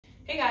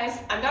Hey guys,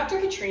 I'm Dr.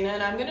 Katrina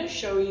and I'm going to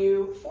show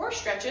you 4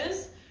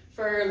 stretches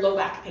for low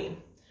back pain.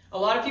 A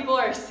lot of people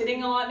are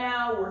sitting a lot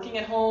now, working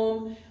at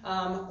home.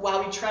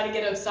 While we try to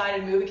get outside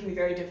and move, it can be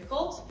very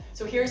difficult.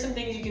 So here are some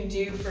things you can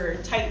do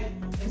for tight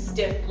and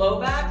stiff low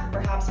back,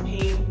 perhaps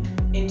pain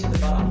into the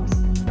buttocks.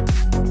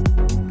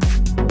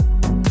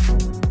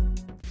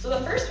 So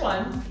the first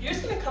one, you're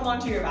just going to come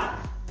onto your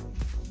back.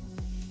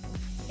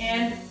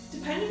 And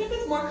depending if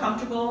it's more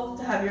comfortable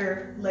to have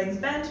your legs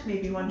bent,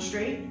 maybe one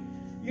straight,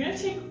 you're going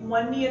to take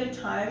one knee at a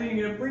time and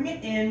you're going to bring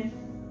it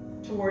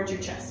in towards your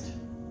chest.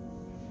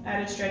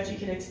 Added stretch, you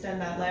can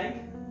extend that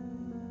leg.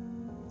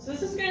 So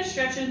this is going to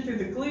stretch in through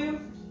the glute.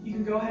 You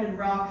can go ahead and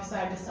rock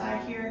side to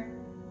side here.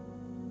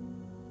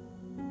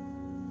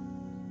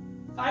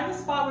 Find the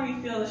spot where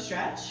you feel the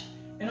stretch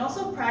and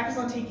also practice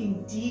on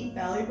taking deep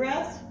belly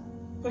breaths,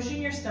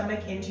 pushing your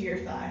stomach into your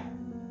thigh.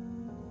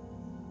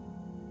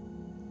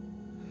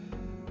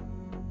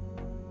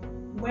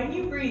 When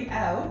you breathe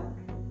out,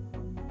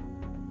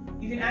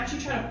 you can actually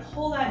try to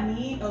pull that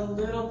knee a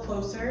little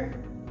closer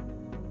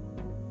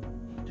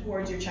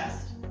towards your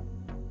chest.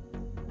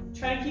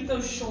 Try to keep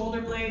those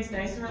shoulder blades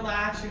nice and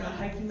relaxed. You're not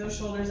hiking those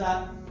shoulders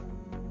up.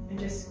 And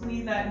just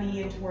squeeze that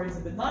knee in towards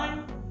the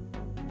midline.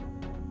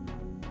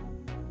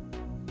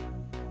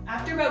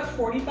 After about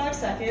 45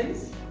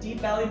 seconds,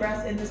 deep belly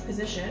breaths in this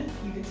position,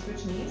 you can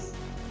switch knees.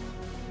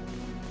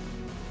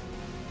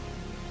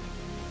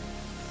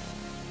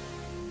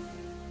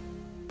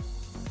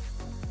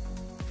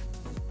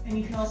 And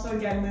you can also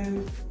again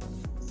move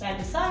side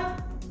to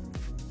side.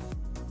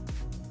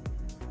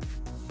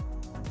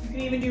 You can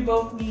even do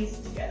both knees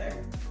together.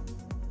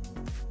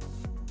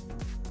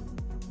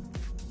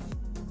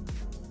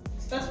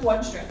 So that's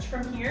one stretch.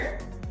 From here,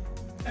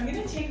 I'm going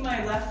to take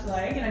my left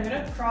leg and I'm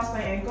going to cross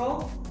my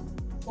ankle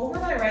over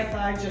my right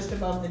thigh just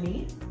above the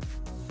knee.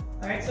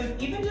 Alright, so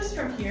even just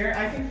from here,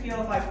 I can feel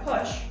if I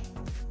push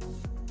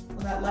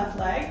on that left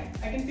leg,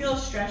 I can feel a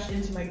stretch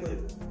into my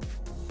glute.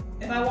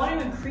 If I want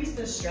to increase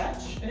this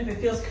stretch, and if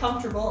it feels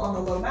comfortable on the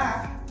low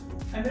back,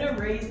 I'm going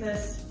to raise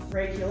this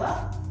right heel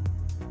up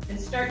and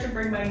start to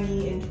bring my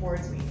knee in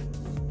towards me.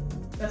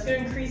 That's going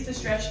to increase the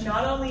stretch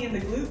not only in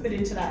the glute, but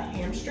into that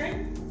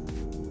hamstring.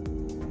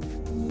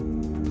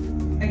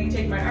 I can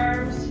take my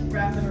arms,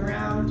 wrap them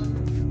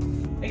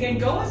around. Again,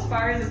 go as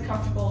far as is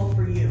comfortable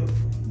for you.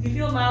 If you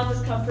feel mild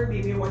discomfort,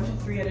 maybe a 1 to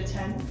 3 out of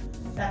 10,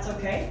 that's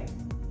okay.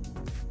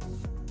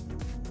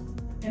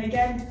 And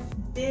again,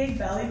 big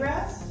belly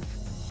breaths.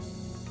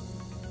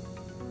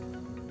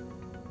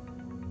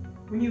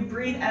 When you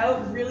breathe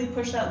out, really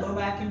push that low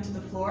back into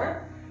the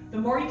floor. The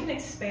more you can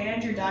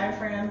expand your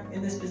diaphragm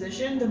in this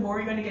position, the more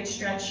you're going to get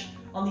stretch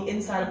on the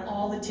inside of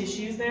all the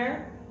tissues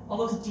there, all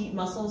those deep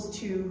muscles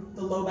to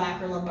the low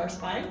back or lumbar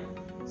spine.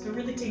 So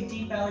really take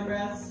deep belly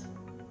breaths.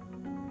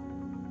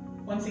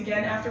 Once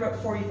again, after about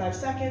 45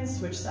 seconds,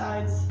 switch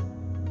sides.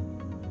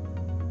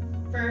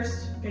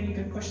 First, again, you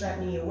can push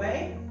that knee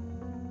away.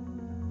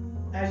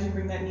 As you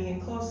bring that knee in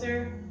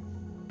closer,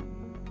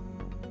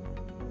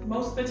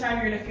 most of the time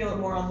you're going to feel it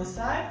more on this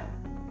side.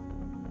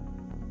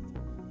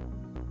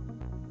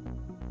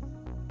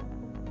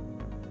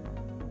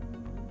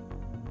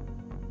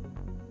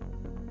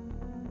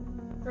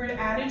 For an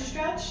added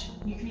stretch,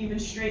 you can even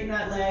straighten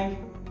that leg,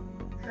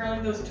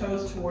 curling those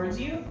toes towards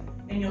you,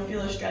 and you'll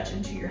feel a stretch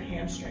into your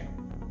hamstring.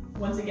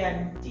 Once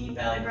again, deep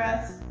belly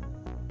breaths.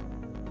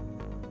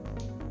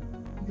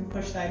 You can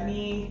push that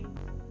knee,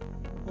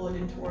 pull it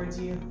in towards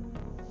you,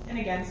 and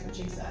again,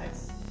 switching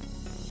sides.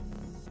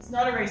 It's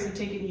not a race, so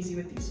take it easy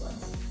with these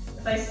ones.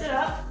 If I sit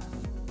up,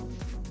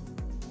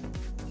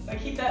 if I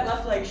keep that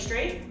left leg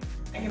straight,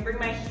 I can bring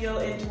my heel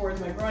in towards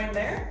my groin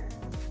there.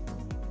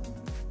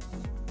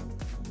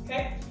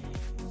 Okay?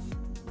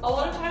 A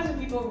lot of times when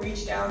people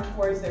reach down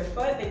towards their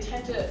foot, they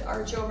tend to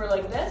arch over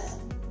like this.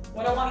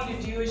 What I want you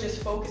to do is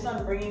just focus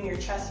on bringing your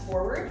chest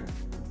forward.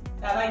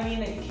 That might mean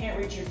that you can't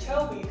reach your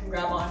toe, but you can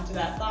grab onto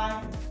that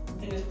thigh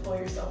and just pull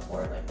yourself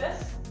forward like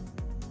this.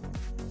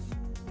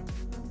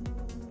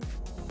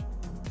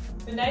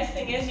 The nice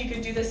thing is you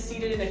could do this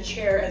seated in a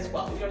chair as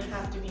well. You don't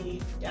have to be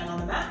down on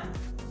the mat.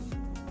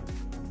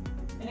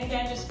 And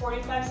again, just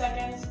 45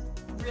 seconds,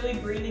 really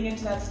breathing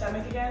into that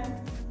stomach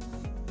again.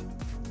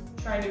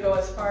 Trying to go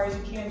as far as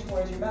you can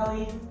towards your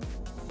belly.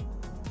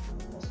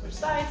 We'll switch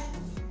sides.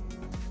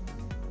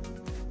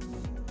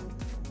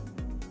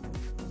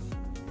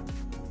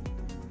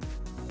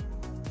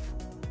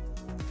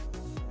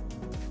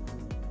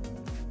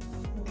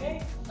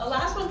 Okay, the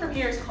last one from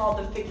here is called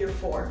the figure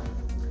 4.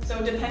 So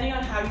depending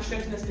on how you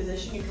stretch in this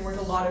position, you can work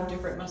a lot of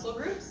different muscle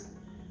groups.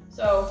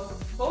 So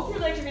both your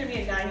legs are going to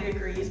be at 90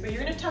 degrees, but you're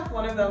going to tuck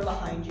one of them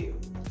behind you.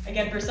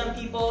 Again, for some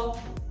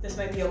people, this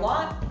might be a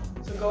lot,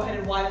 so go ahead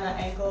and widen that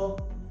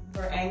ankle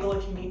or angle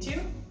if you need to.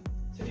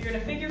 So if you're going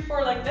to figure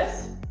 4 like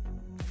this,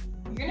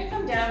 you're going to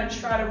come down and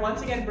try to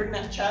once again bring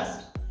that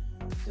chest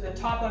to the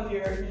top of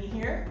your knee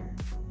here.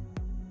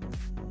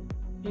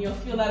 And you'll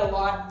feel that a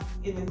lot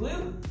in the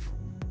glute.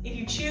 If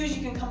you choose,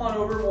 you can come on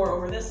over more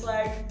over this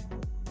leg.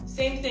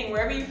 Same thing,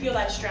 wherever you feel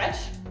that stretch,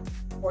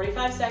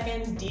 45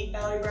 seconds, deep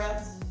belly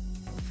breaths.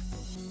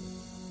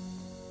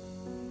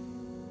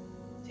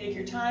 Take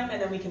your time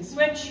and then we can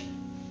switch.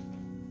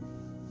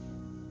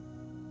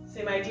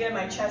 Same idea,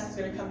 my chest is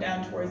going to come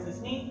down towards this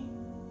knee.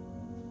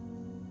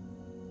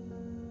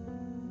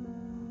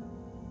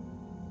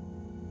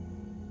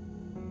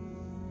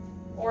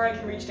 Or I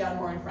can reach down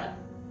more in front.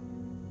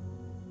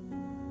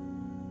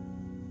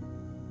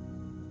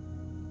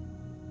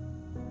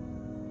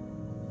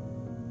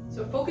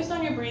 So focus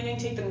on your breathing,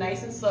 take them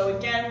nice and slow.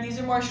 Again, these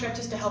are more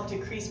stretches to help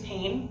decrease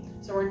pain,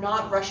 so we're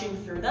not rushing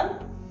through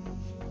them.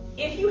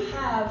 If you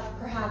have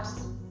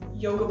perhaps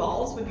yoga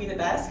balls would be the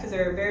best because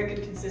they're a very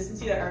good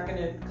consistency that aren't going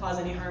to cause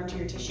any harm to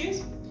your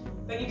tissues.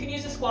 But you can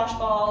use a squash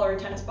ball or a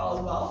tennis ball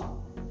as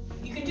well.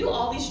 You can do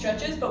all these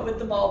stretches but with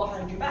the ball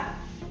behind your back.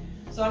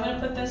 So I'm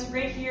going to put this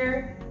right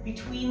here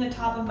between the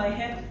top of my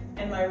hip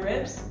and my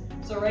ribs,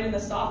 so right in the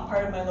soft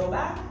part of my low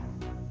back.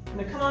 I'm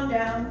going to come on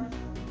down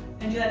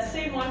and do that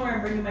same one where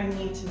I'm bringing my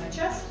knee to my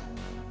chest.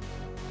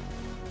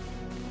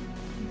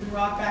 You can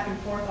rock back and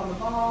forth on the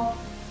ball.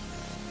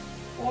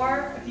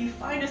 Or if you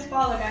find a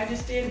spot like I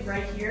just did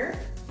right here,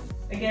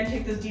 again,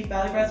 take those deep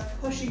belly breaths,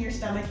 pushing your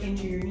stomach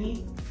into your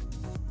knee.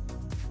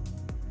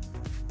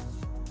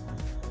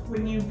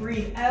 When you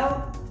breathe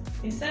out,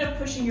 instead of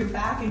pushing your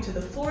back into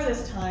the floor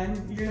this time,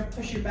 you're going to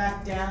push your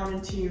back down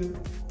into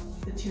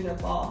the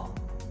tune-up ball.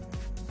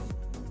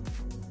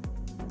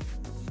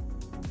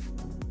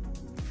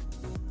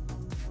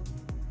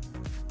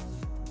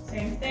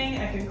 Same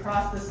thing, I can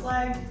cross this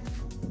leg.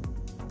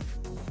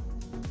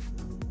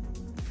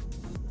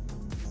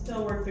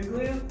 Still work the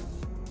glute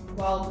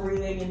while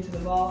breathing into the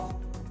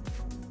ball.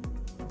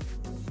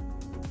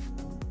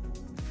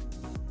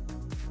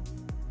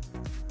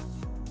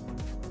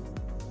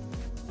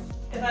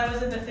 If I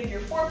was in the figure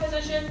 4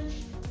 position,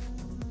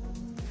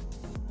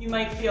 you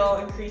might feel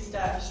increased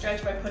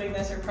stretch by putting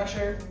this or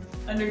pressure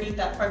underneath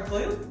that front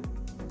glute.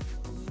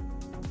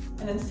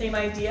 And then same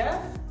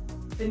idea,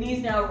 the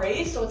knee's now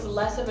raised, so it's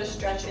less of a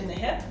stretch in the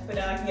hip, but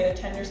now I can get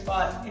a tender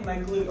spot in my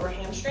glute or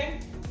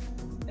hamstring,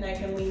 and I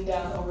can lean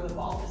down over the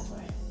ball this way.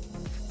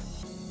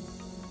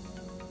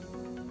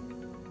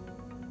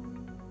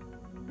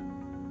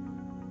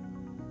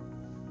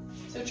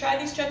 So try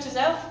these stretches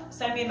out.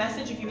 Send me a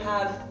message if you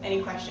have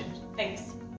any questions. Thanks.